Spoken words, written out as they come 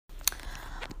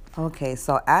Okay,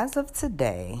 so as of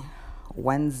today,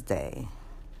 Wednesday,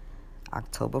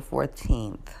 October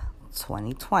 14th,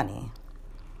 2020,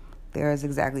 there is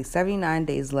exactly 79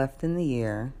 days left in the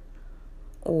year,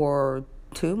 or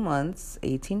 2 months,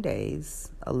 18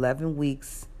 days, 11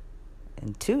 weeks,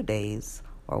 and 2 days,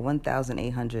 or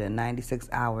 1,896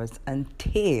 hours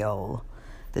until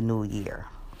the new year,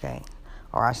 okay?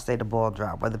 Or I should say the ball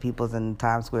drop, whether people's in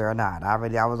Times Square or not. I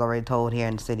was already told here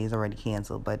in the city is already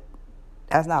canceled, but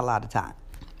that's not a lot of time.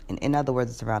 In other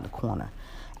words, it's around the corner.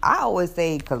 I always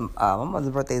say, because my mother's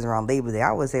birthday is around Labor Day, I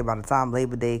always say by the time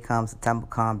Labor Day comes, September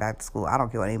comes, back to school, I don't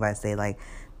care what anybody say, like,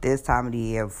 this time of the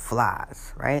year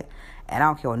flies, right? And I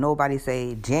don't care what nobody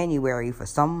say, January, for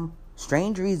some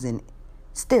strange reason,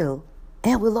 still,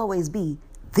 and will always be,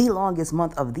 the longest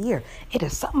month of the year. It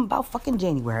is something about fucking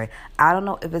January. I don't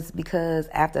know if it's because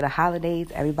after the holidays,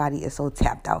 everybody is so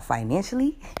tapped out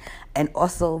financially, and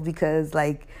also because,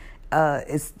 like,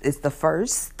 it's the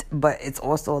first, but it's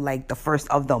also like the first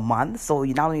of the month. So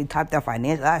you not only tapped out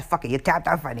financially, you tapped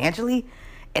out financially,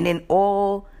 and then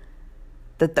all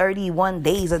the 31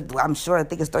 days of, I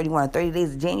think it's 31 or 30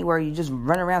 days of January, you just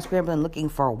run around scrambling looking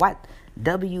for what?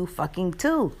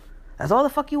 W-2. That's all the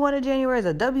fuck you want in January is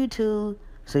a W-2,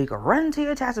 so you can run to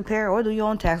your tax preparer or do your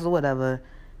own taxes or whatever,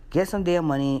 get some damn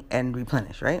money and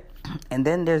replenish, right? And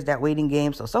then there's that waiting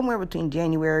game. So somewhere between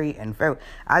January and February,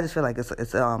 I just feel like it's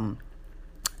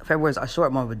February is a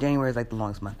short month, but January is like the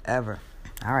longest month ever.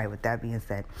 All right, with that being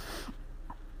said,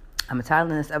 I'm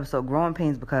entitling this episode Growing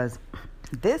Pains because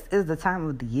this is the time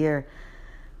of the year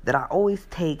that I always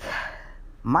take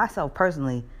myself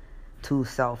personally to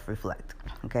self-reflect,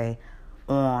 okay,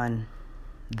 on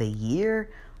the year,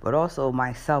 but also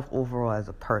myself overall as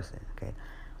a person, okay.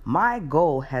 My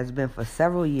goal has been for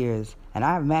several years, and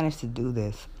I've managed to do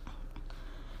this,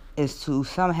 is to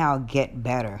somehow get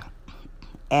better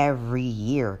every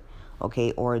year,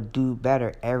 okay, or do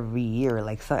better every year.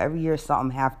 Like, so every year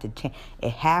something have to change.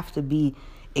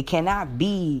 It cannot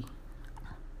be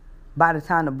by the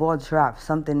time the ball drops,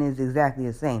 something is exactly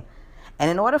the same.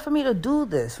 And in order for me to do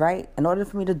this, right, in order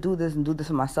for me to do this and do this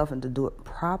for myself and to do it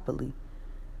properly,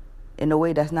 in a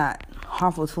way that's not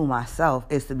harmful to myself,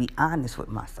 is to be honest with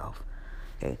myself.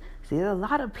 Okay. See, there's a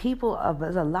lot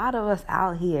of us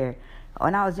out here.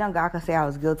 When I was younger, I could say I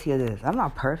was guilty of this. I'm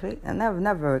not perfect. I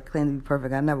never claim to be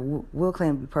perfect. I never will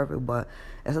claim to be perfect. But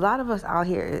there's a lot of us out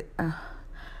here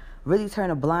really turn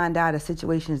a blind eye to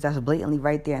situations that's blatantly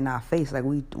right there in our face. Like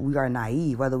we are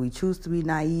naive, whether we choose to be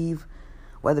naive,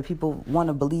 whether people want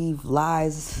to believe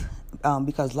lies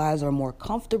because lies are more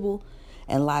comfortable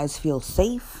and lies feel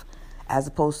safe, as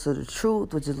opposed to the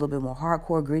truth, which is a little bit more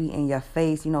hardcore, gritty, in your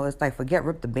face. You know, it's like,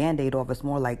 rip the Band-Aid off. It's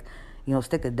more like,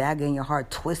 stick a dagger in your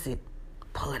heart, twist it,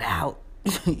 pull it out.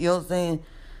 You know what I'm saying?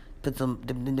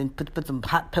 Put some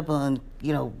hot pepper and,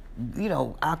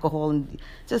 alcohol and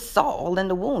just salt all in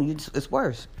the wound. It's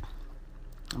worse.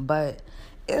 But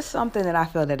it's something that I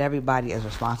feel that everybody is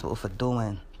responsible for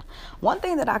doing. One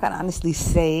thing that I can honestly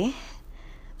say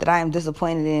that I am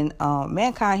disappointed in,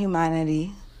 mankind,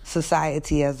 humanity,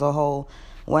 society as a whole,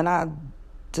 when I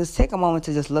just take a moment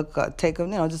to just look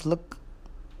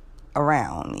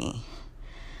around me,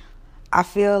 I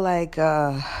feel like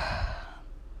us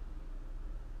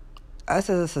as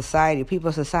a society, people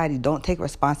in society, don't take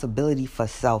responsibility for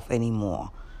self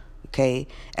anymore. Okay,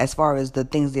 as far as the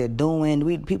things they're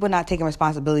doing, people not taking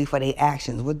responsibility for their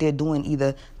actions, what they're doing,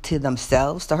 either to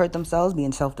themselves to hurt themselves,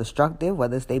 being self-destructive,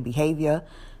 whether it's their behavior,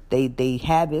 they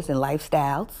habits and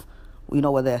lifestyles.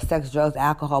 Whether it's sex, drugs,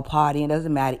 alcohol, partying, it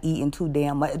doesn't matter, eating too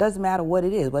damn much. It doesn't matter what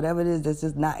it is. Whatever it is,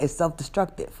 it's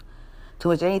self-destructive, to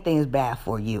which anything is bad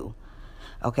for you.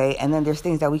 Okay? And then there's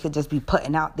things that we could just be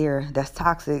putting out there that's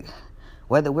toxic,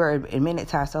 whether we're admitting it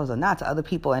to ourselves or not, to other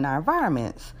people in our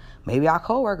environments. Maybe our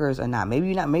coworkers or not. Maybe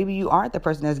you're not. Maybe you aren't the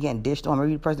person that's getting dished on.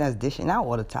 Maybe you're the person that's dishing out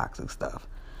all the toxic stuff.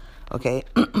 Okay,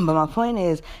 but my point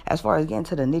is, as far as getting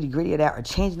to the nitty gritty of that or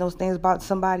changing those things about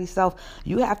somebody's self,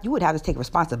 you would have to take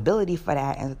responsibility for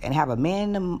that and have a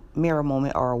man in the mirror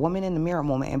moment or a woman in the mirror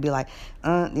moment and be like, you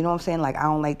know what I'm saying? Like, I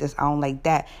don't like this, I don't like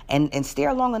that, and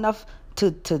stare long enough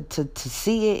to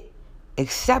see it,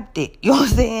 accept it, you know what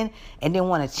I'm saying, and then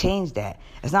want to change that.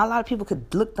 It's not a lot of people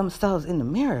could look themselves in the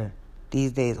mirror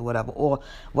these days or whatever. Or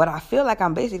what I feel like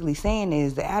I'm basically saying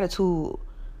is the attitude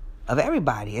of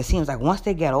everybody. It seems like once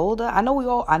they get older, I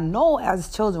know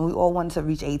as children, we all wanted to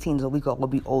reach 18 so we could all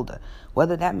be older.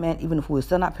 Whether that meant even if we were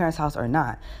still not parents' house or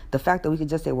not, the fact that we could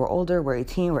just say we're older, we're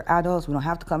 18, we're adults, we don't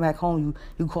have to come back home.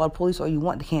 You call the police all you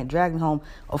want, they can't drag me home.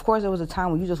 Of course, there was a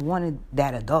time when you just wanted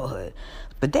that adulthood.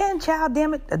 But then, child,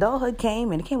 damn it, adulthood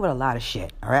came, and it came with a lot of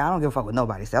shit. All right, I don't give a fuck with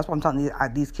nobody. So that's what I'm telling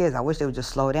these kids. I wish they would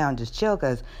just slow down, just chill,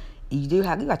 because you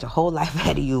got your whole life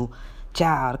ahead of you,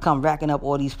 child, to come racking up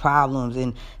all these problems.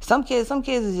 And some kids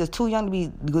is just too young to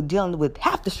be dealing with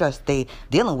half the stress they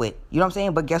dealing with. You know what I'm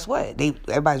saying? But guess what?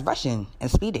 Everybody's rushing and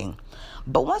speeding.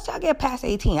 But once y'all get past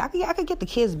 18, I could get the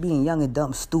kids being young and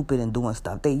dumb, stupid, and doing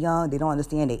stuff. They young, they don't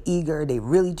understand, they eager, they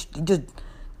really just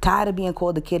tired of being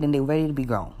called a kid, and they ready to be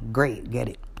grown. Great, get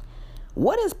it.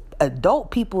 What is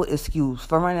adult people excuse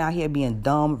for running out here being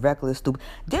dumb, reckless, stupid?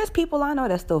 There's people I know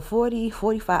that's still 40,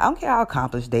 45. I don't care how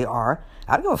accomplished they are.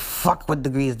 I don't give a fuck what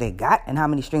degrees they got and how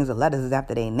many strings of letters is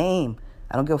after their name.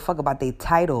 I don't give a fuck about their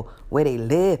title, where they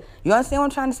live. You understand what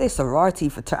I'm trying to say? Sorority,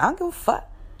 fraternity. I don't give a fuck.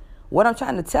 What I'm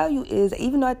trying to tell you is,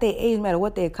 even though at their age, no matter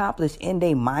what they accomplish in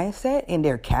their mindset, in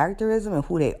their characterism, and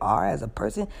who they are as a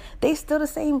person, they still the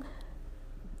same.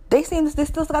 They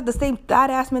still got the same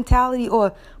thought-ass mentality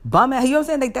or bum-ass. You know what I'm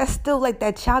saying? Like, that's still like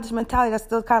that childish mentality. That's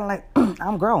still kind of like,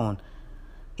 I'm grown.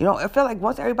 You know, I feel like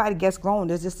once everybody gets grown,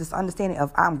 there's just this understanding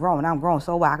of I'm grown.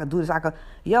 So what? I can do this.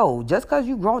 Just because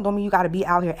you grown don't mean you got to be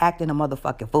out here acting a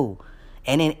motherfucking fool.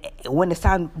 And then when it's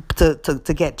time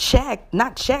to get checked,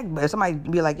 not checked, but somebody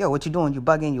be like, yo, what you doing? You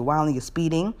bugging, you wilding, you're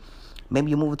speeding. Maybe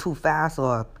you're moving too fast,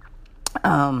 or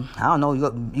I don't know,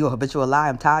 you're a habitual lie,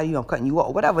 I'm tired of you, I'm cutting you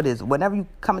off, whatever it is. Whenever you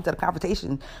come into the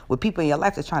confrontation with people in your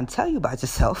life that's trying to tell you about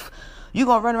yourself, you're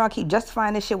going to run around keep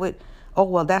justifying this shit with, oh,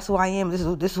 well, that's who I am, this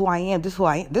is who I am, this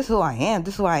is who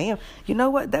I am. You know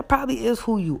what? That probably is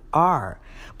who you are.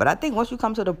 But I think once you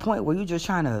come to the point where you're just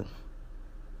trying to,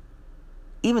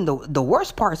 even the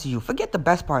worst parts of you, forget the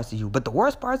best parts of you, but the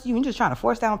worst parts of you, you're just trying to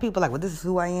force down people like, well, this is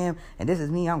who I am, and this is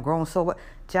me, I'm grown, so what?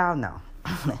 Child, no.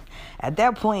 At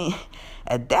that point,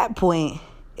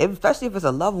 especially if it's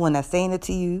a loved one that's saying it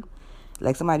to you,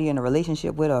 like somebody you're in a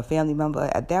relationship with or a family member,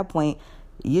 at that point,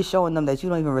 you're showing them that you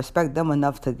don't even respect them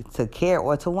enough to care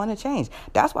or to want to change.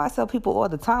 That's why I tell people all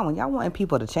the time, when y'all want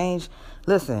people to change,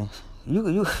 listen, you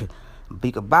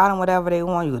could buy them whatever they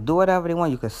want, you could do whatever they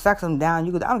want, you could sex them down,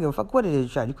 I don't give a fuck what it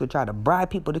is you could try to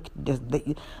bribe people to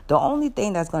the only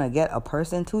thing that's going to get a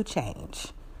person to change,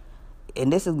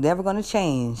 and this is never going to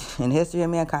change in the history of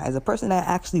mankind, is a person that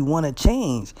actually want to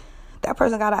change. That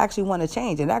person got to actually want to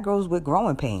change, and that goes with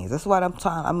growing pains. That's why I'm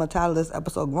going to title this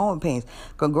episode Growing Pains,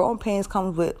 because growing pains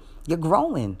comes with you're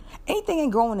growing. Anything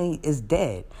ain't growing is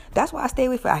dead. That's why I stay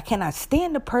away from it. I cannot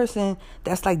stand the person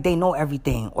that's like they know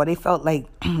everything, or they felt like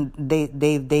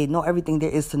they know everything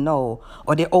there is to know,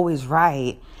 or they're always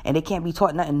right and they can't be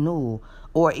taught nothing new.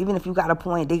 Or even if you got a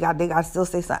point, they got to still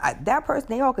say something. That person,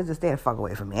 they all could just stay the fuck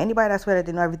away from me. Anybody that swear that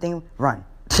they know everything, run.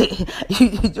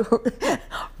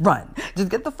 Run. Just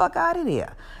get the fuck out of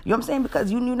there. You know what I'm saying?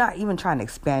 Because you're not even trying to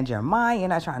expand your mind. You're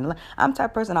not trying to learn. I'm the type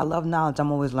of person, I love knowledge.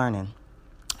 I'm always learning.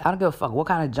 I don't give a fuck what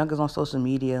kind of junk is on social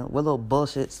media, what little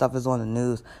bullshit stuff is on the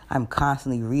news. I'm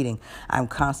constantly reading. I'm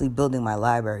constantly building my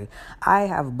library. I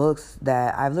have books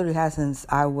that I've literally had since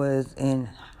I was in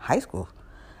high school.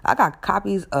 I got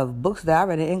copies of books that I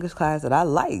read in English class that I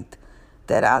liked,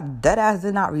 that I deadass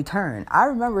did not return. I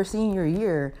remember senior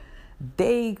year,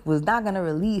 they was not going to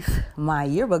release my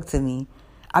yearbook to me.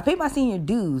 I paid my senior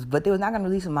dues, but they was not going to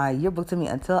release my yearbook to me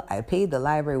until I paid the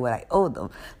library what I owed them.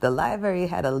 The library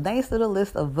had a nice little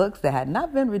list of books that had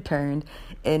not been returned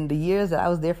in the years that I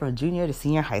was there from junior to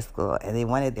senior high school, and they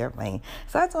wanted their money.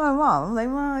 So I told my mom, I'm like,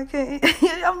 Mom, I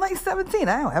can't. I'm like 17.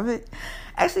 I don't have it.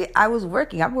 Actually, I've been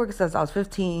working since I was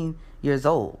 15 years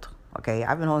old. Okay,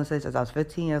 I've been holding since I was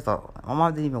 15 years old. My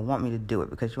mom didn't even want me to do it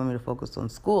because she wanted me to focus on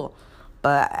school.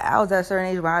 But I was at a certain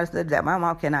age where I understood that my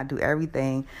mom cannot do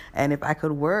everything. And if I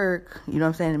could work, you know what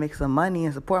I'm saying, to make some money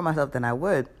and support myself, then I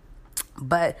would.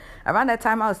 But around that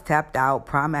time, I was tapped out.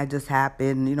 Prom had just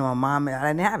happened. You know, my mom, I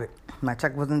didn't have it. My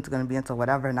check wasn't going to be until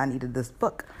whatever, and I needed this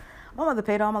book. My mother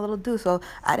paid all my little dues, so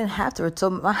I didn't have to.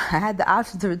 So I had the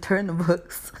option to return the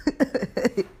books.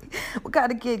 What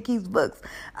kind of kid keeps books?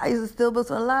 I used to steal books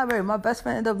from the library. My best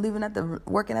friend ended up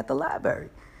working at the library.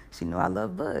 She knew I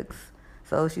love books.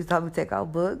 So she told me to take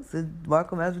out books and mark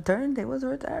them as returned. They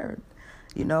wasn't returned,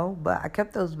 you know. But I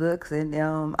kept those books. And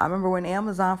I remember when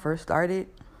Amazon first started,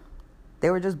 they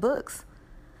were just books.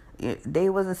 They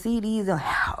wasn't CDs.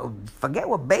 And forget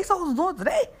what Bezos was doing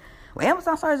today. When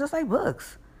Amazon started, just like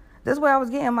books. This is where I was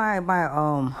getting my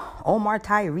Omar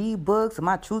Tyree books and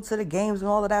my Truth to the Games and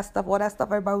all of that stuff. All that stuff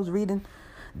everybody was reading.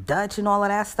 Dutch and all of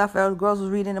that stuff that girls was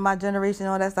reading in my generation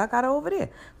and all that stuff. I got it over there.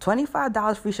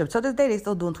 $25 free shipping. To this day, they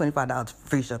still doing $25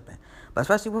 free shipping. But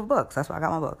especially with books. That's why I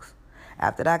got my books.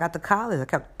 After that, I got to college. I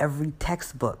kept every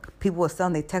textbook. People were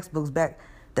selling their textbooks back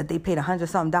that they paid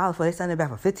 $100-something for. They sent it back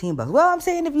for $15. Well, I'm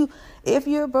saying if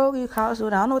you're broke, you're college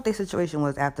student. I don't know what their situation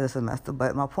was after the semester,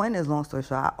 but my point is, long story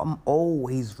short, I'm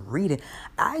always reading.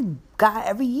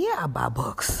 Every year I buy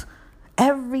books.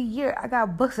 Every year I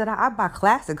got books that I buy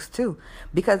classics too,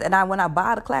 because when I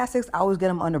buy the classics, I always get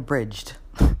them unabridged.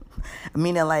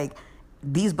 Meaning like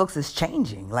these books is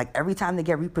changing. Like every time they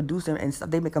get reproduced and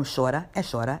stuff, they make them shorter and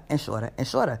shorter and shorter and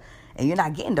shorter. And you're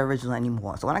not getting the original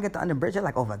anymore. So when I get the unabridged, they're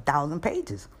like over 1,000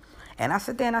 pages. And I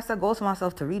sit there and I set goals for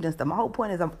myself to read and stuff. My whole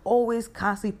point is I'm always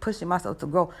constantly pushing myself to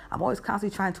grow. I'm always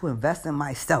constantly trying to invest in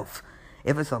myself.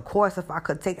 If it's a course, if I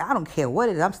could take, I don't care what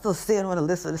it is. I'm still sitting on the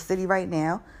list of the city right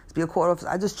now to be a court officer.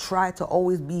 I just try to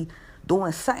always be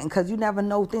doing something, because you never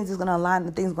know, things is going to align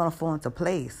and things are going to fall into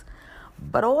place.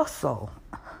 But also,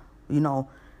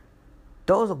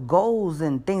 those are goals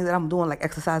and things that I'm doing, like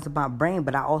exercising my brain,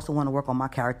 but I also want to work on my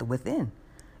character within.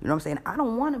 You know what I'm saying? I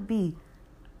don't want to be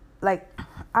like,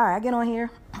 all right, I get on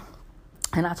here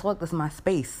and I talk, this is my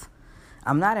space.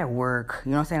 I'm not at work,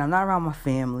 you know what I'm saying? I'm not around my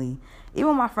family.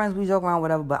 Even my friends, we joke around,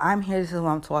 whatever, but I'm here, this is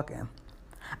what I'm talking.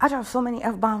 I drop so many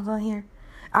F-bombs on here.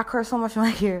 I curse so much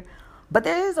on here. But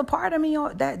there is a part of me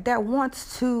that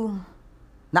wants to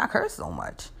not curse so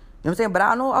much. You know what I'm saying? But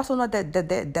I also know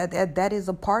that is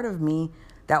a part of me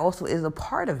that also is a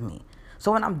part of me.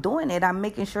 So when I'm doing it, I'm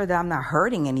making sure that I'm not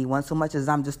hurting anyone so much as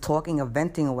I'm just talking or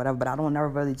venting or whatever. But I don't never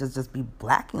really just be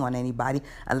blacking on anybody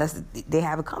unless they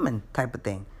have it coming type of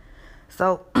thing.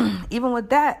 So even with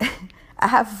that, I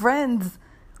have friends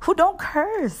who don't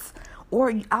curse.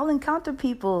 Or I'll encounter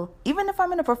people, even if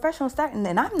I'm in a professional setting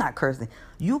and I'm not cursing,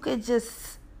 you could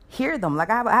just hear them. Like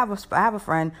I have a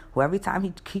friend who every time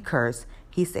he curse,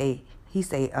 he say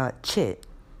chit.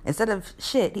 Instead of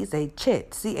shit, he say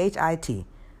chit, CHIT.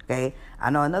 Okay? I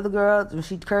know another girl, when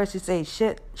she curse, she say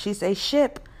shit, she say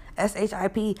ship,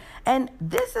 SHIP. And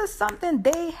this is something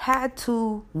they had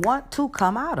to want to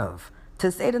come out of, to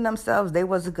say to themselves they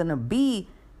wasn't going to be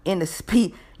in the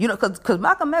speed, because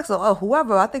Malcolm X or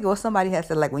whoever, I think it was somebody had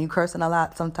said, like, when you cursing a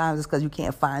lot, sometimes it's because you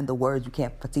can't find the words, you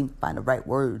can't find the right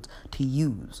words to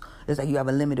use. It's like you have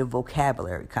a limited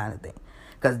vocabulary kind of thing.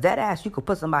 Because that ass, you could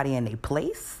put somebody in their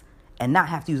place and not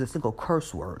have to use a single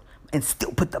curse word and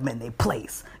still put them in their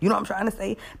place. You know what I'm trying to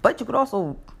say? But you could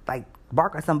also, like,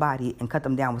 bark at somebody and cut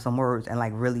them down with some words and,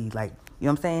 like, really, like, you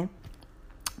know what I'm saying?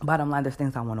 Bottom line, there's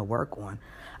things I want to work on.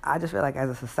 I just feel like as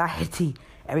a society,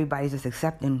 everybody's just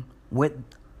accepting we're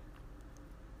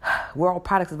all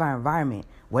products of our environment.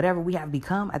 Whatever we have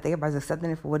become, I think everybody's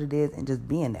accepting it for what it is and just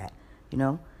being that, I don't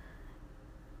know,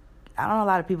 a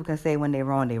lot of people can say when they're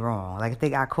wrong, they're wrong. Like if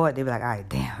they got caught, they be like, all right,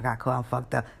 damn, I got caught, I'm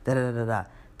fucked up, da-da-da-da-da.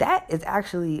 That is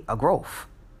actually a growth.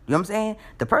 You know what I'm saying?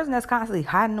 The person that's constantly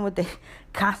hiding what they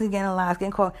constantly getting lies,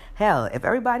 getting caught. Hell, if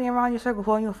everybody around your circle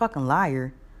calling you a fucking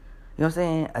liar, you know what I'm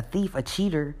saying, a thief, a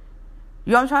cheater,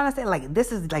 you know what I'm trying to say? Like,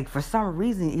 this is, like, for some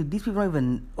reason, if these people don't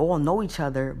even all know each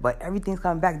other, but everything's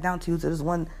coming back down to you to this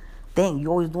one thing.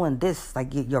 You're always doing this. Like,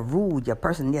 you're rude,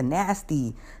 you're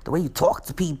nasty, the way you talk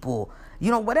to people.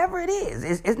 Whatever it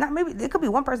is. It's not, maybe, it could be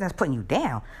one person that's putting you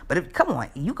down. But come on,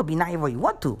 you could be naive where you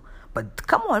want to. But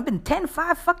come on, it's been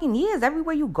 5 fucking years.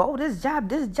 Everywhere you go, this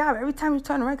job. Every time you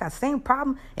turn around, got the same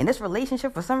problem. In this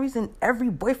relationship, for some reason, every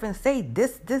boyfriend say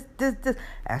this.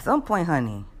 At some point,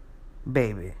 honey,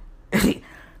 baby,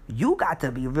 you got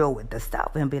to be real with the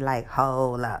stuff and be like,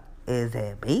 hold up, is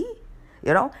it me?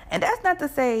 And that's not to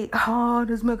say, oh,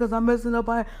 this man, because I'm messing up.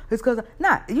 It's because,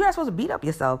 nah, you're not supposed to beat up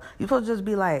yourself. You're supposed to just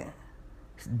be like,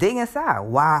 dig inside.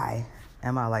 Why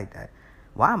am I like that?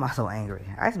 Why am I so angry?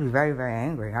 I used to be very, very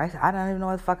angry. I don't even know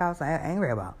what the fuck I was angry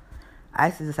about. I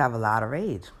used to just have a lot of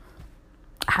rage.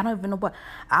 I don't even know what.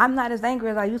 I'm not as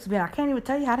angry as I used to be. I can't even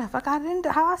tell you how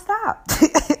I stopped.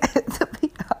 To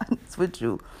be honest with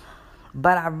you.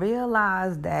 But I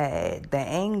realized that the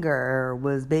anger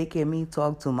was making me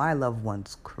talk to my loved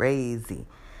ones crazy.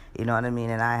 You know what I mean?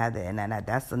 And I had to, and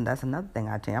that's another thing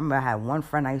I changed. I remember I had one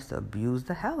friend I used to abuse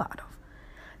the hell out of.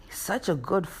 He's such a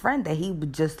good friend that he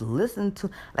would just listen to.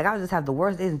 Like, I would just have the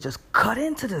worst days and just cut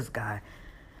into this guy.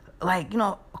 Like,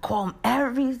 call him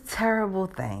every terrible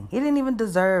thing. He didn't even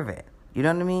deserve it. You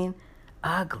know what I mean?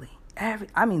 Ugly.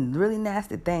 Really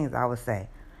nasty things, I would say.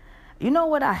 You know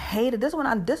what I hated? This is when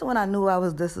I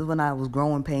knew this is when I was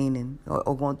growing pain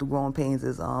or going through growing pains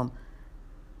is I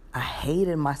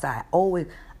hated myself.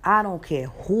 I don't care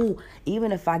who,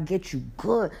 even if I get you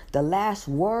good, the last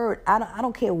word, I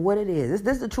don't care what it is.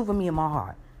 This is the truth of me in my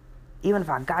heart. Even if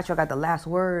I got you, I got the last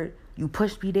word, you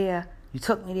pushed me there, you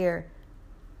took me there.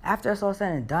 After it's all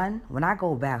said and done, when I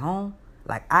go back home,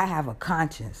 like, I have a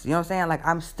conscience. You know what I'm saying? Like,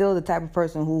 I'm still the type of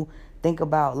person who think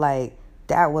about, like,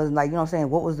 that was, like, you know what I'm saying,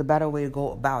 what was the better way to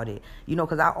go about it? You know,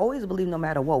 because I always believe no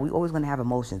matter what, we always going to have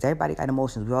emotions. Everybody got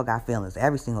emotions. We all got feelings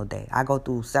every single day. I go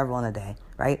through several in a day,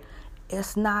 right?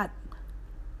 It's not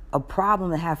a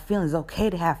problem to have feelings. It's okay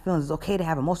to have feelings. It's okay to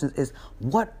have emotions. It's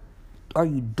what are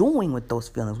you doing with those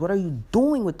feelings? What are you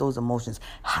doing with those emotions?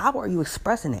 How are you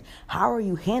expressing it? How are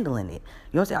you handling it? You know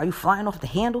what I'm saying? Are you flying off the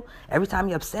handle every time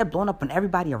you're upset, blowing up on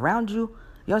everybody around you?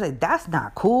 You know what I'm saying? That's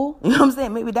not cool. You know what I'm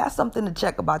saying? Maybe that's something to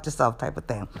check about yourself type of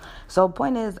thing. So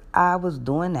point is, I was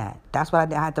doing that. That's what I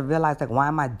did. I had to realize, like, why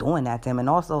am I doing that to him? And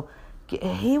also,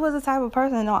 he was the type of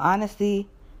person, in all honesty,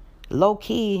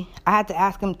 low-key, I had to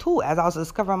ask him too, as I was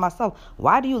discovering myself,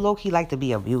 why do you low-key like to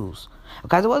be abused?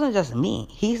 Because it wasn't just me.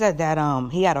 He said that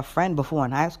he had a friend before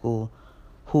in high school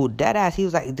who deadass, he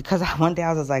was like, because one day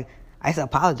I was like, I used to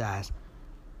apologize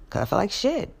because I felt like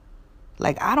shit.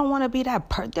 Like, I don't want to be that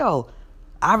person.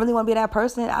 I really want to be that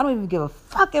person. I don't even give a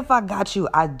fuck if I got you.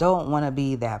 I don't want to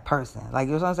be that person. Like,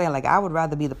 you know what I'm saying? Like, I would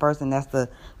rather be the person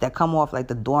that come off like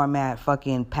the doormat,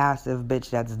 fucking passive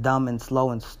bitch that's dumb and slow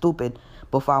and stupid,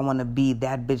 before I want to be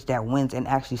that bitch that wins and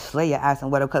actually slay your ass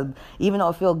and whatever. Because even though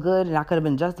it feel good and I could have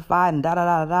been justified and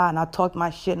da-da-da-da-da, and I talked my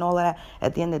shit and all of that,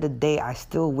 at the end of the day, I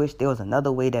still wish there was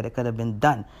another way that it could have been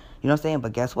done. You know what I'm saying?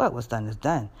 But guess what? What's done is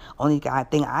done. Only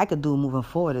thing I could do moving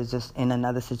forward is just in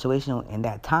another situation in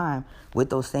that time with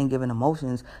those same given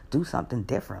emotions, do something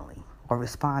differently or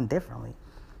respond differently.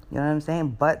 You know what I'm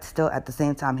saying? But still at the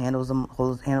same time handle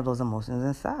those emotions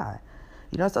inside.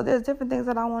 You know, so there's different things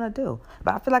that I want to do.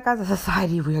 But I feel like as a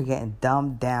society, we're getting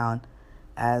dumbed down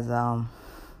as a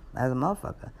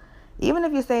motherfucker. Even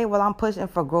if you say, well, I'm pushing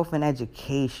for growth in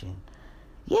education.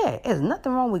 Yeah, there's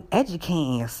nothing wrong with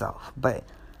educating yourself. But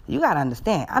you got to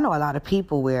understand, I know a lot of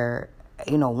people where,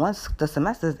 you know, once the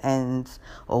semester ends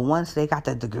or once they got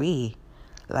the degree,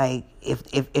 like if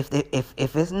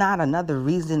it's not another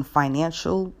reason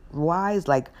financial wise,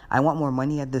 like I want more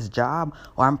money at this job,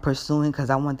 or I'm pursuing because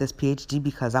I want this PhD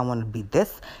because I want to be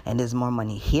this and there's more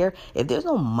money here. If there's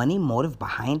no money motive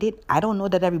behind it, I don't know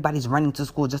that everybody's running to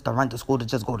school just to run to school to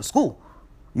just go to school.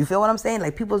 You feel what I'm saying?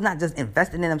 Like, people's not just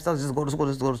investing in themselves just go to school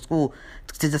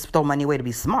to just throw money away to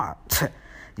be smart.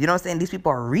 You know what I'm saying? These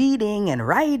people are reading and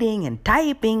writing and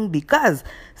typing because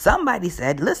somebody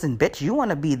said, listen, bitch, you want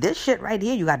to be this shit right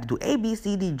here. You got to do A, B,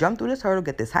 C, D, jump through this hurdle,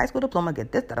 get this high school diploma,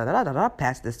 get this, da-da-da-da-da,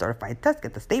 pass this certified test,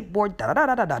 get the state board,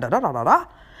 da-da-da-da-da-da-da-da-da,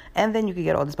 and then you can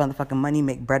get all this motherfucking money,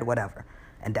 make bread, whatever.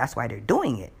 And that's why they're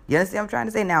doing it. You understand what I'm trying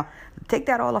to say? Now, take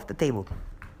that all off the table.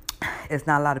 It's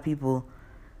not a lot of people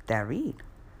that read. You know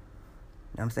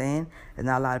what I'm saying? There's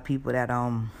not a lot of people that,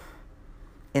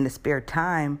 in the spare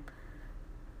time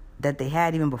that they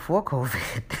had even before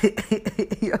COVID,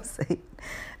 you know what I'm saying?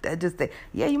 That just say,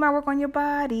 yeah, you might work on your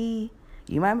body.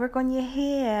 You might work on your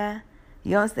hair.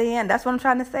 You know what I'm saying? That's what I'm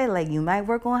trying to say. Like, you might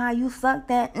work on how you suck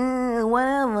that,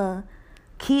 whatever,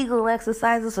 Kegel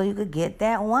exercises so you could get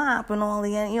that whop and all that.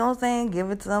 You know what I'm saying?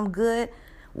 Give it some good,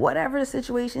 whatever the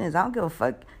situation is. I don't give a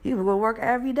fuck. You can go to work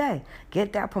every day.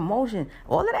 Get that promotion.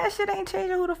 All of that shit ain't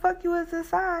changing who the fuck you is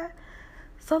inside.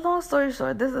 So long story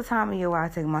short, this is the time of year where I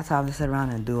take my time to sit around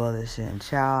and do all this shit. And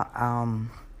child,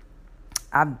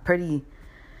 I'm pretty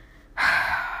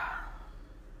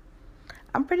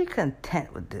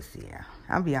content with this year.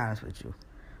 I'll be honest with you.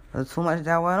 There's too much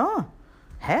that went on.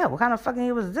 Hell, what kind of fucking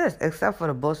year was this? Except for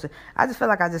the bullshit. I just feel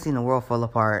like I just seen the world fall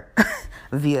apart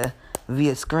via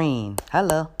screen.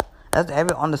 Hello. That's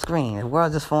on the screen. The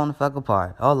world just falling the fuck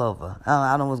apart all over.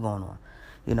 I don't know what's going on.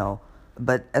 You know.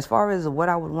 But as far as what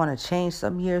I would want to change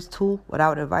some years too, what I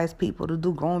would advise people to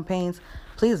do, growing pains,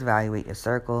 please evaluate your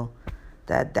circle.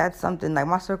 That's something, like,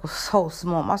 my circle's so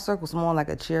small. My circle's small like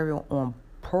a Cheerio on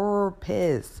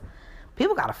purpose.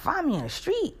 People gotta find me in the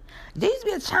street. There used to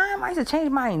be a time I used to change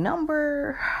my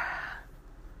number.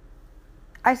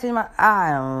 I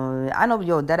know,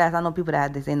 yo, deadass, I know people that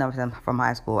had the same number from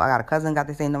high school. I got a cousin got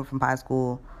the same number from high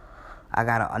school. I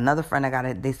got another friend that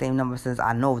got the same number since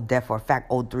I know that for a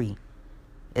fact, 03.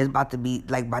 It's about to be,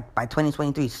 like, by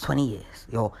 2023, it's 20 years.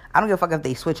 Yo, I don't give a fuck if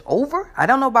they switch over. I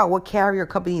don't know about what carrier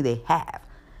company they have.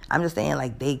 I'm just saying,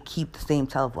 like, they keep the same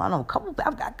telephone. I know a couple,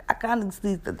 I kind of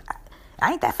see,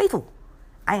 I ain't that faithful.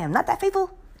 I am not that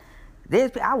faithful.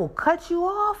 I will cut you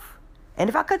off. And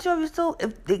if I cut you off,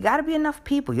 if there got to be enough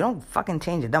people. You don't fucking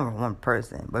change your number for one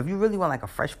person. But if you really want, like, a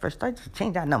fresh start, just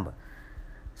change that number.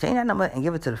 Change that number and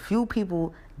give it to the few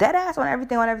people. Dead ass on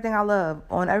everything I love.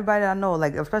 On everybody that I know.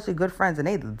 Like, especially good friends. And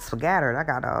they scattered. I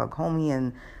got a homie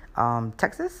in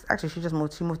Texas. Actually,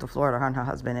 she moved to Florida. Her and her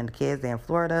husband and the kids, they're in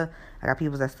Florida. I got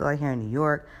people that's still out here in New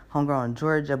York, homegirl in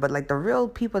Georgia. But like the real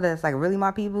people that's like really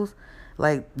my peoples,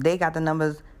 like they got the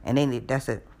numbers and that's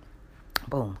it.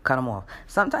 Boom, cut them off.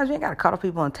 Sometimes you ain't gotta cut off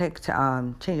people and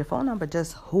change your phone number.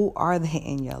 Just who are they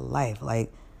in your life?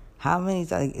 Like, how many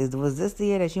times was this the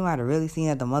year that you might have really seen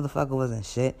that the motherfucker wasn't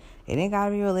shit? It ain't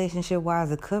gotta be relationship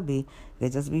wise. It could be. It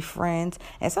could just be friends.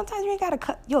 And sometimes you ain't gotta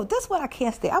cut. Yo, this is what I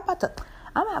can't stay. I'm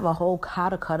gonna have a whole how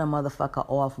to cut a motherfucker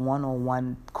off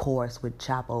 101 course with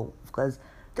Chapo, because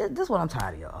this is what I'm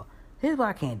tired of, y'all. Here's what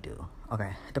I can't do.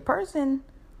 Okay, the person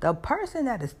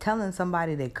that is telling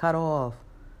somebody they cut off,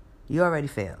 you already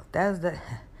failed. That's the.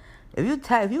 If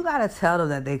you gotta tell them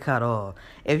that they cut off,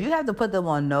 if you have to put them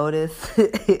on notice,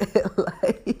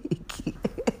 like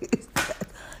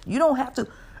you don't have to.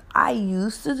 I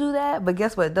used to do that, but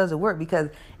guess what? It doesn't work, because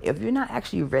if you're not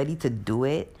actually ready to do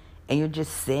it and you're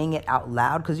just saying it out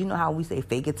loud, because you know how we say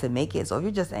fake it to make it. So if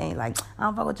you're just saying like, I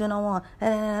don't fuck with you no more,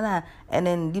 and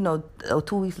then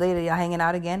 2 weeks later y'all hanging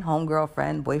out again, homegirl,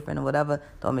 friend, boyfriend, or whatever,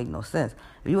 don't make no sense.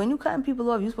 When you cutting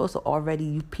people off, you're supposed to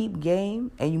you peep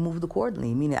game and you moved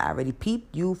accordingly. Meaning I already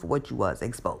peeped you for what you was,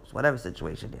 exposed, whatever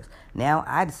situation is. Now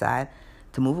I decide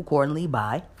to move accordingly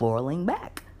by falling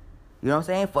back. You know what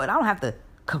I'm saying? I don't have to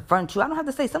confront you. I don't have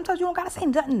to say. Sometimes you don't gotta say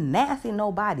nothing nasty to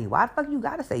nobody. Why the fuck you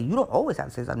gotta say? You don't always have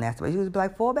to say something nasty, but you just be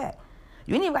like, fall back.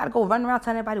 You ain't even gotta go run around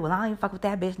telling everybody, well, I don't even fuck with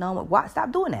that bitch no more. Why?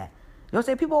 Stop doing that. You know what I'm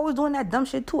saying? People always doing that dumb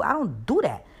shit too. I don't do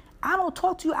that. I don't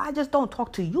talk to you. I just don't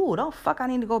talk to you. Don't fuck. I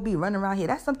need to go be running around here.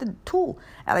 That's something too.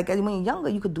 Like when you're younger,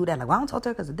 you could do that. Like, well, I don't talk to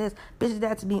her because of this. Bitch,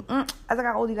 that to be. As I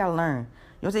got older, you gotta learn.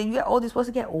 You know what I'm saying? You get older, you're supposed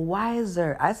to get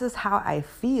wiser. This is how I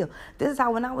feel. This is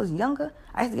how when I was younger,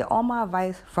 I used to get all my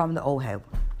advice from the old head.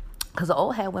 Because the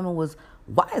old head women was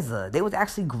wiser. They was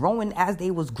actually growing as they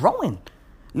was growing.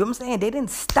 You know what I'm saying? They didn't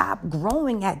stop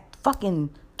growing at fucking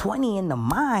 20 in the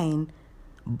mind,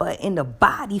 but in the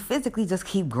body, physically, just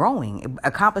keep growing,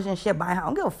 accomplishing shit by how. I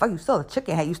don't give a fuck. You still a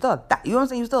chicken head. You still you know what I'm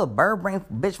saying? You still a bird brain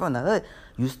bitch from the hood.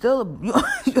 You still, you know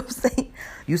what I'm saying?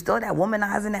 You still that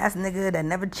womanizing ass nigga that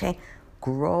never changed.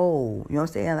 Grow. You know what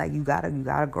I'm saying? Like, you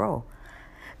gotta grow.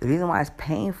 The reason why it's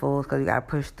painful is because you gotta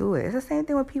push through it. It's the same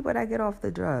thing with people that get off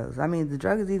the drugs. I mean, the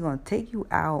drug is either gonna take you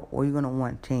out or you're gonna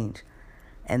want change.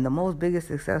 And the most biggest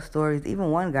success stories,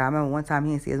 even one guy, I remember one time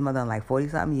he didn't see his mother in like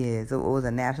 40-something years. It was a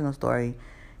national story.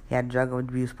 He had drug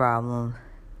abuse problems.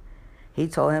 He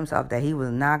told himself that he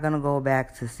was not going to go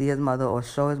back to see his mother or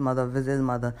show his mother or visit his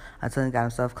mother until he got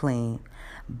himself clean.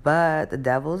 But the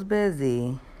devil's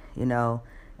busy,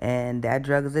 and that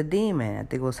drug is a demon. I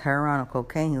think it was heroin or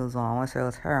cocaine he was on. I want to say it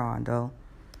was heroin, though.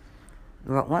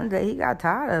 But one day he got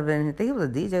tired of it, and I think he was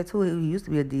a DJ too. He used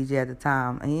to be a DJ at the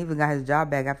time, and he even got his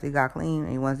job back after he got clean,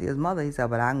 and he wanted to see his mother. He said,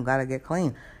 but I got to get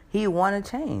clean. He wanted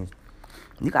change.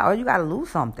 You got to lose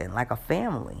something, like a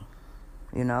family.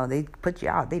 They put you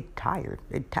out. They tired.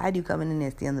 They tired of you coming in there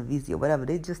stealing the VC or whatever.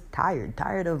 They just tired.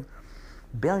 Tired of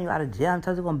bailing you out of jail.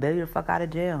 Sometimes they're going to bail you the fuck out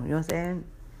of jail. You know what I'm saying?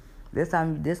 This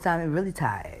time, you're really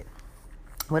tired.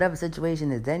 Whatever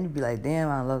situation is, then you be like, damn,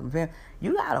 I love my family.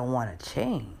 You got to want to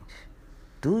change.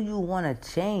 Do you want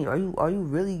to change? Are you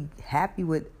really happy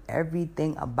with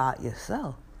everything about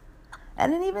yourself?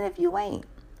 And then even if you ain't,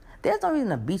 there's no reason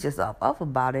to beat yourself up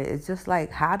about it. It's just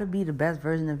like how to be the best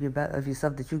version of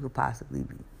yourself that you could possibly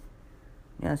be. You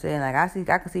know what I'm saying? Like I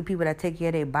can see people that take care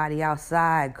of their body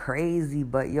outside crazy,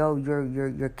 but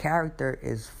your character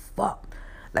is fucked.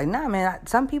 Like nah, man.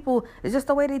 Some people, it's just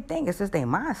the way they think. It's just their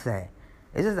mindset.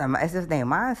 It's just their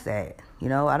mindset.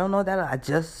 I don't know that.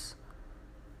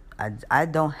 I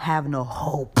don't have no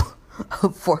hope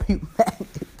for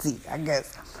humanity, I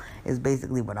guess, is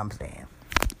basically what I'm saying.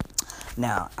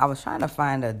 Now, I was trying to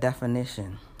find a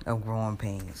definition of growing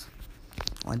pains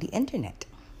on the internet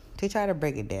to try to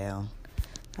break it down.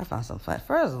 I found some fun.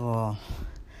 First of all,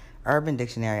 Urban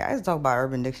Dictionary. I used to talk about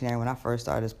Urban Dictionary when I first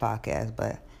started this podcast,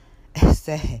 but it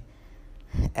said,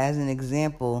 as an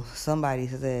example, somebody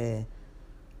said,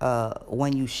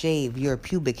 when you shave your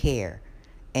pubic hair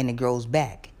and it grows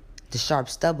back, the sharp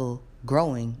stubble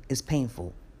growing is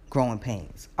painful. Growing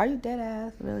pains. Are you dead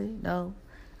ass? Really? No.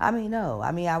 No.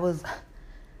 I was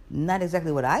not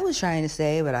exactly what I was trying to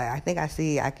say, but I think I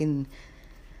can.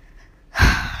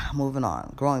 Moving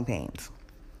on. Growing pains.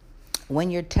 When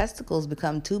your testicles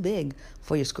become too big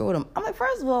for your scrotum. I'm like,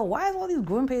 first of all, why is all these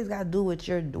growing pains got to do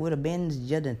with a man's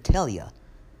genitalia?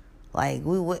 Like,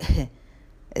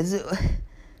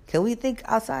 can we think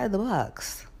outside the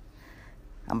box?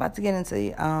 I'm about to get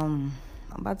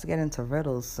into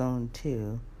riddles soon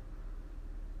too.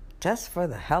 just for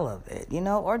the hell of it,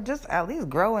 or just at least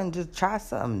grow and just try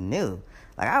something new.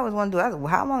 Like, I always want to do,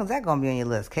 how long is that going to be on your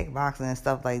list? Kickboxing and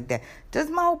stuff like that.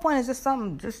 Just my whole point is just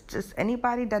something, just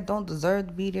anybody that don't deserve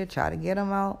to be there, try to get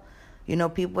them out.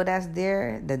 People that's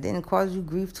there that didn't cause you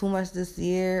grief too much this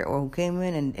year, or who came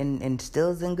in and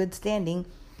still is in good standing,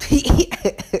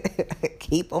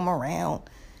 keep them around.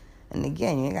 And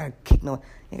again, you ain't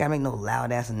gotta make no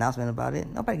loud ass announcement about it.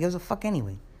 Nobody gives a fuck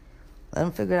anyway. Let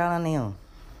them figure it out on their own.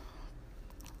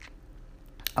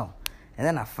 Oh, and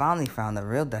then I finally found the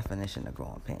real definition of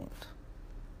growing pains.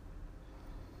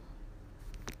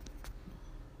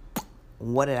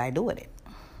 What did I do with it?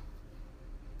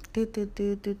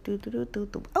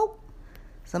 Oh,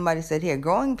 somebody said here,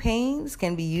 growing pains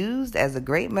can be used as a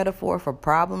great metaphor for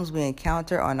problems we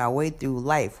encounter on our way through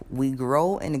life. We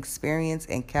grow and experience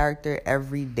in character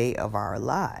every day of our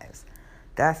lives.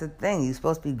 That's the thing. You're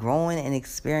supposed to be growing and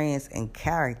experience in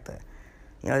character.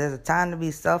 There's a time to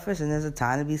be selfish and there's a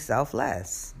time to be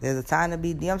selfless. There's a time to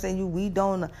be, what I'm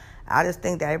saying? I just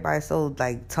think that everybody's so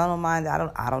tunnel minded.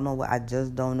 I don't know I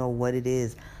just don't know what it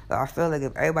is. I feel like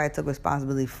if everybody took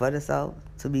responsibility for themselves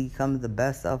to become the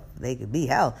best self they could be,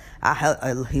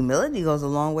 humility goes a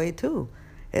long way too.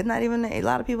 It's not even, a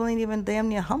lot of people ain't even damn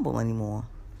near humble anymore.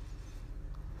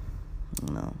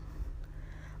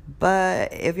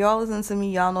 But if y'all listen to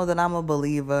me, y'all know that I'm a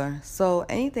believer. So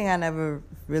anything I never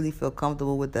really feel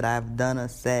comfortable with that I've done or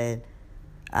said,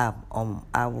 am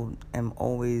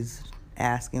always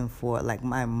asking for,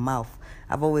 my mouth.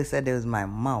 I've always said it was my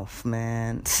mouth,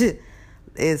 man.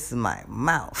 It's my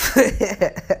mouth.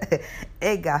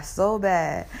 It got so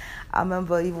bad. I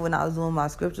remember even when I was doing my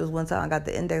scriptures one time, I got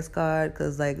the index card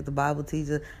because the Bible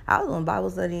teacher, I was doing Bible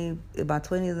study in my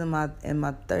 20s and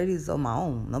my 30s on my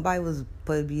own. Nobody was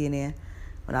putting me in there.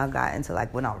 When I got into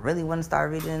when I really want to start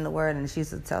reading in the Word, and she used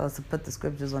to tell us to put the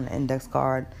scriptures on the index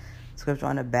card, scripture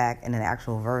on the back, and an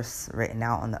actual verse written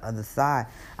out on the other side.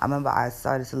 I remember I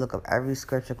started to look up every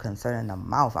scripture concerning the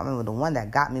mouth. I remember the one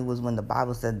that got me was when the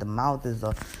Bible said the mouth is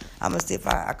I'm going to see if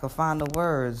I can find the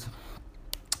words.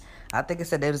 I think it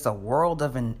said there's a world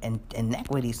of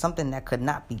inequity, something that could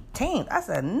not be tamed. I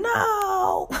said,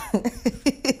 no.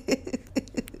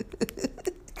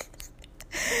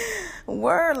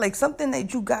 Word, something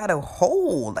that you gotta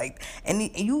hold,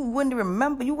 and you wouldn't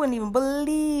remember, you wouldn't even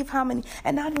believe how many.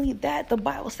 And not only that, the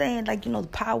Bible saying, the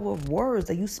power of words,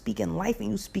 that you speak in life and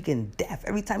you speak in death.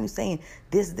 Every time you're saying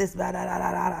this, blah, blah,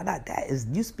 blah, blah, blah, that is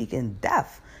you speaking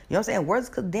death. You know what I'm saying? Words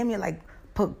could damn near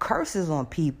put curses on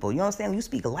people. You know what I'm saying? You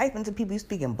speak life into people, you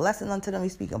speaking blessing unto them, you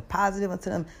speaking positive unto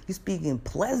them, you speaking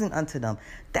pleasant unto them.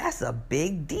 That's a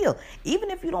big deal. Even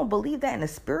if you don't believe that in a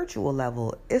spiritual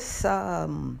level, it's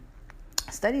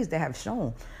studies that have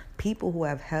shown people who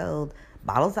have held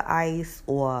bottles of ice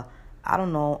or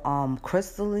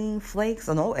crystalline flakes.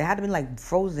 No, it had to be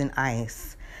frozen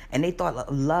ice, and they thought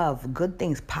of love, good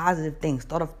things, positive things,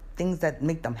 thought of things that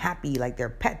make them happy, like their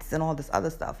pets and all this other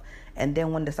stuff. And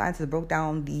then when the scientists broke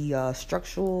down the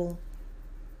structural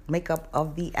makeup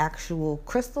of the actual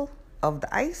crystal of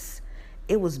the ice,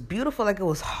 it was beautiful, it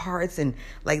was hearts and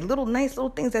nice little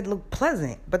things that looked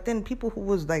pleasant. But then people who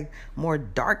was more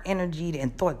dark energy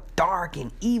and thought dark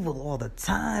and evil all the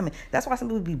time. That's why some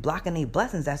people be blocking their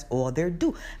blessings. That's all they're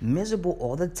do. Miserable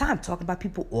all the time, talking about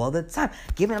people all the time,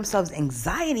 giving themselves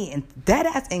anxiety and dead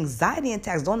ass anxiety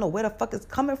attacks. Don't know where the fuck it's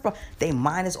coming from. Their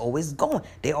mind is always going.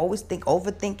 They always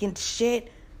overthinking shit.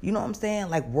 You know what I'm saying?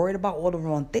 Worried about all the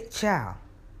wrong child.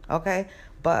 Okay,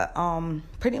 but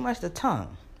pretty much the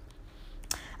tongue.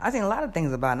 I've seen a lot of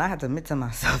things about it, and I have to admit to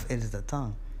myself, it is the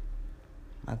tongue.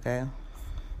 Okay?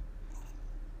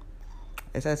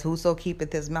 It says, whoso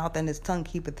keepeth his mouth and his tongue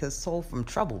keepeth his soul from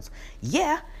troubles.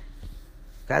 Yeah.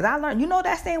 Because I learned,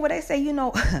 that saying where they say, I'm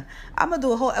going to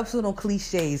do a whole episode on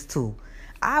cliches too.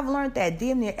 I've learned that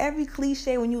damn near every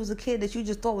cliche when you was a kid that you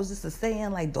just thought was just a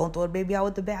saying, don't throw the baby out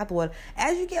with the bathwater.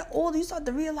 As you get older, you start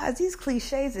to realize these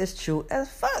cliches is true as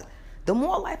fuck. The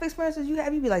more life experiences you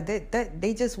have, you be like,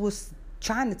 they just was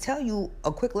trying to tell you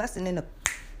a quick lesson in a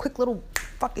quick little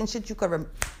fucking shit you could, you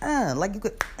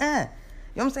know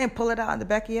what I'm saying? Pull it out in the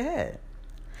back of your head.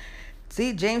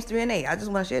 See, James 3:8. I just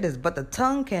want to share this. But the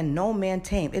tongue can no man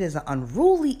tame. It is an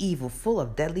unruly evil full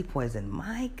of deadly poison.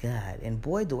 My God. And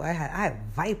boy, do I have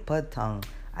viper tongue.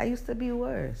 I used to be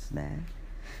worse, man.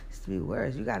 Used to be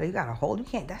worse. You gotta hold. You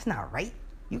can't, that's not right.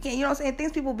 You can't, you know what I'm saying?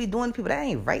 Things people be doing to people, that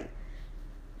ain't right.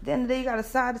 Then the day you got to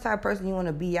decide the type of person you want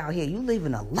to be out here. You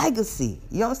leaving a legacy.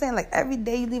 You know what I'm saying? Every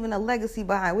day you leaving a legacy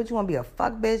behind. What you want to be, a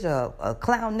fuck bitch, a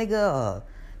clown nigga,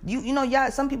 or y'all,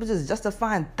 some people just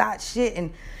justifying thought shit,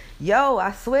 and Yo,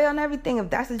 I swear on everything,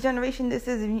 if that's the generation this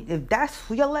is, if that's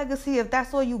your legacy, if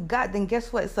that's all you got, then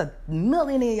guess what? It's a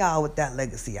million of y'all with that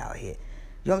legacy out here.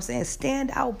 You know what I'm saying?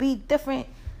 Stand out, be different.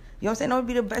 You know what I'm saying? Don't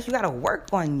be the best. You got to work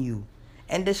on you.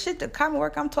 And the shit, the kind of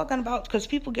work I'm talking about, because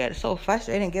people get so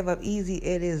frustrated and give up easy,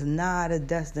 it is not a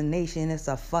destination. It's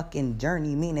a fucking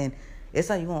journey, meaning it's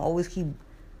something you're going to always keep,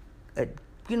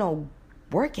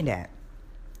 working at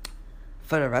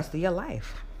for the rest of your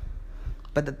life.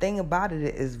 But the thing about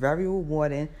it is very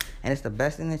rewarding, and it's the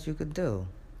best thing that you could do.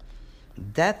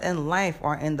 Death and life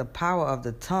are in the power of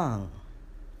the tongue,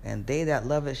 and they that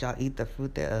love it shall eat the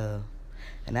fruit thereof.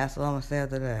 And that's all I'm going to say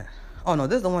after that. Oh, no,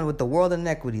 this is the one with the world of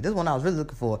inequity. This is one I was really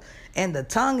looking for. And the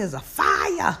tongue is a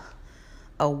fire,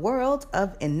 a world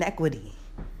of iniquity.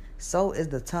 So is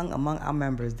the tongue among our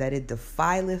members, that it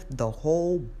defileth the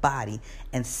whole body,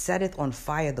 and setteth on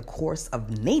fire the course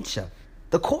of nature.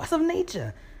 The course of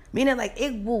nature. Meaning, like,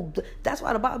 it will, that's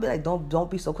why the Bible be like, don't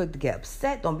be so quick to get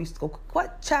upset. Don't be so quick.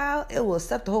 What, child? It will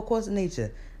accept the whole course of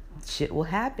nature. Shit will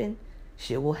happen.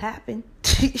 Shit will happen.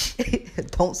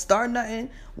 Don't start nothing.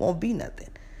 Won't be nothing.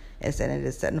 It said it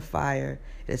is set on fire.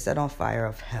 It is set on fire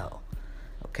of hell.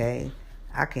 Okay?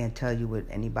 I can't tell you what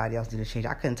anybody else need to change.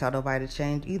 I couldn't tell nobody to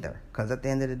change either. Because at the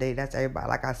end of the day, that's everybody.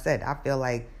 Like I said, I feel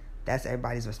like that's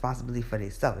everybody's responsibility for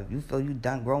themselves. If you feel you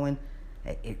done growing,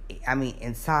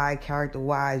 inside,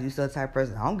 character-wise, you still the type of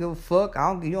person, I don't give a fuck.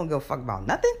 You don't give a fuck about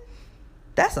nothing.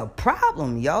 That's a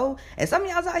problem, yo. And some of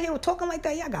y'all out here talking like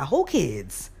that, y'all got whole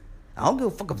kids. I don't give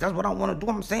a fuck if that's what I want to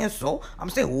do. I'm saying,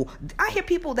 well, I hear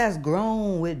people that's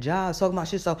grown with jobs talking about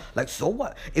shit. So, like, so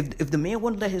what? If the man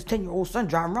wouldn't let his 10-year-old son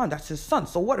drive around, that's his son.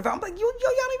 So what if I'm like, y'all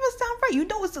don't even sound right. You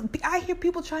know, I hear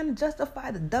people trying to justify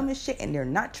the dumbest shit, and they're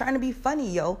not trying to be funny,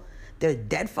 yo. They're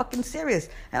dead fucking serious.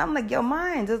 And I'm like, yo,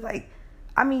 mine just like,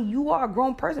 you are a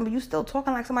grown person, but you still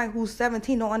talking like somebody who's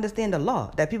 17 don't understand the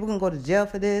law. That people can go to jail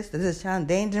for this. That this is child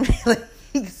endangerment. Like,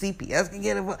 CPS can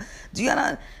get it. Do you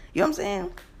know what I'm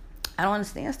saying? I don't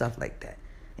understand stuff like that.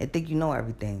 And think you know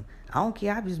everything. I don't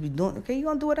care. I just be doing, okay, you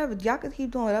gonna do whatever. Y'all can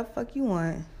keep doing whatever the fuck you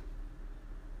want.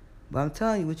 But I'm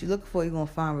telling you, what you're looking for, you're gonna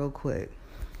find real quick.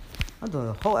 I'm doing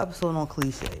a whole episode on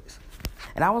cliches.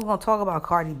 And I was gonna talk about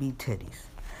Cardi B titties.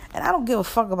 And I don't give a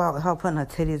fuck about her putting her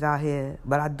titties out here,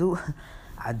 but I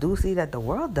do see that the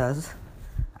world does.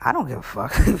 I don't give a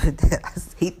fuck. I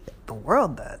see that the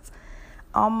world does.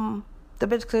 The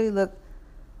bitch clearly looked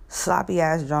sloppy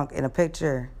ass drunk in a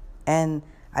picture, and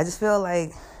I just feel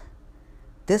like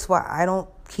this why I don't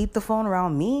keep the phone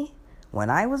around me.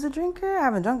 When I was a drinker, I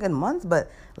haven't drunk in months,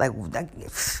 but like,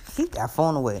 keep that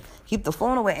phone away. Keep the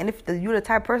phone away. And if you're the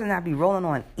type of person that be rolling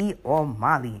on E or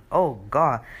Molly, oh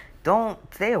God, don't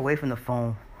stay away from the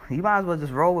phone. You might as well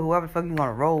just roll with whoever the fuck you want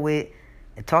to roll with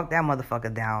and talk that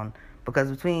motherfucker down.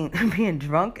 Because between being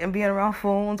drunk and being around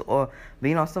phones, or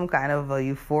being on some kind of a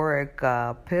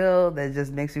euphoric pill that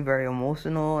just makes you very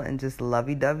emotional and just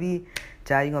lovey-dovey,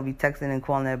 child, you're going to be texting and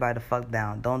calling everybody the fuck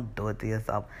down. Don't do it to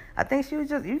yourself. I think you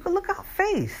could look at her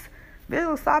face. Bitch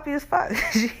was sloppy as fuck.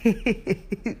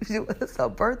 It was her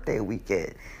birthday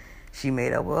weekend. She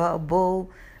made up with her boo.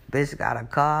 Bitch got a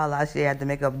car. Last year had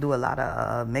to do a lot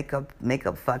of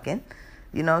makeup fucking.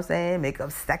 You know what I'm saying?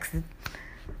 Makeup sexy.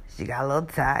 She got a little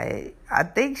tired. I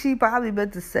think she probably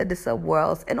meant to set this somewhere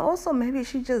else. And also, maybe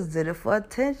she just did it for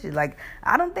attention. Like,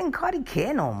 I don't think Cardi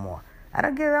care no more. I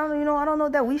don't know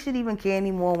that we should even care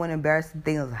anymore when embarrassing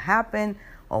things happen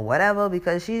or whatever,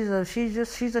 because she's a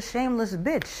shameless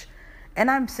bitch. And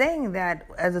I'm saying that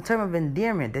as a term of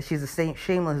endearment, that she's a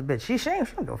shameless bitch. She's shameless.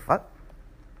 She don't give a fuck.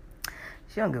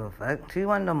 She don't give a fuck. She's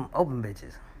one of them open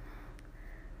bitches.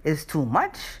 It's too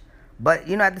much. But,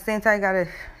 at the same time,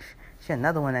 she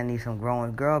another one that needs some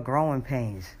growing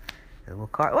pains. She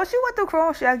went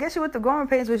through I guess she went through growing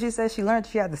pains when she said she learned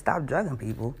she had to stop drugging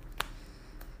people.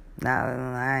 Now,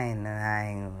 I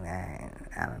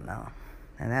don't know.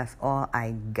 And that's all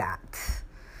I got.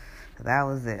 That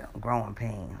was it. Growing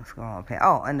pains.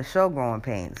 Oh, and the show Growing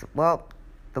Pains. Well,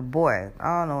 the boy,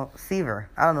 I don't know, Seaver.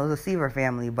 I don't know, it was a Seaver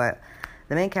family, but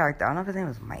the main character, I don't know if his name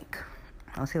was Mike.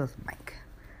 I don't say it was Mike.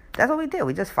 That's what we did.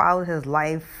 We just followed his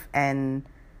life and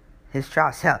his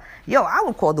trials. Hell, yo, I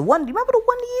would call you remember the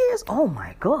Wonder Years? Oh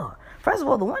my God. First of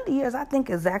all, the Wonder Years, I think,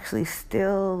 is actually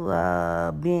still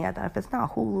being, I don't know if it's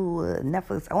not Hulu,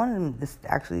 Netflix. I want to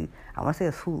say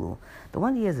it's Hulu. The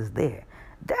Wonder Years is there.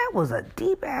 That was a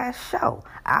deep-ass show.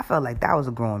 I felt like that was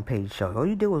a growing page show. All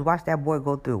you did was watch that boy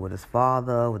go through with his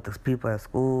father, with the people at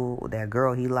school, with that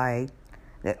girl he liked.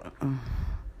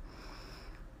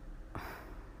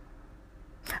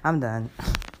 I'm done.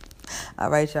 All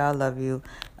right, y'all. Love you.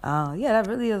 That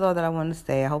really is all that I want to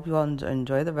say. I hope you all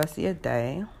enjoy the rest of your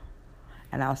day.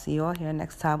 And I'll see you all here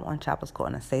next time on Chapel's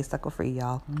Corner. Stay sucker free,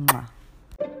 y'all. Mwah.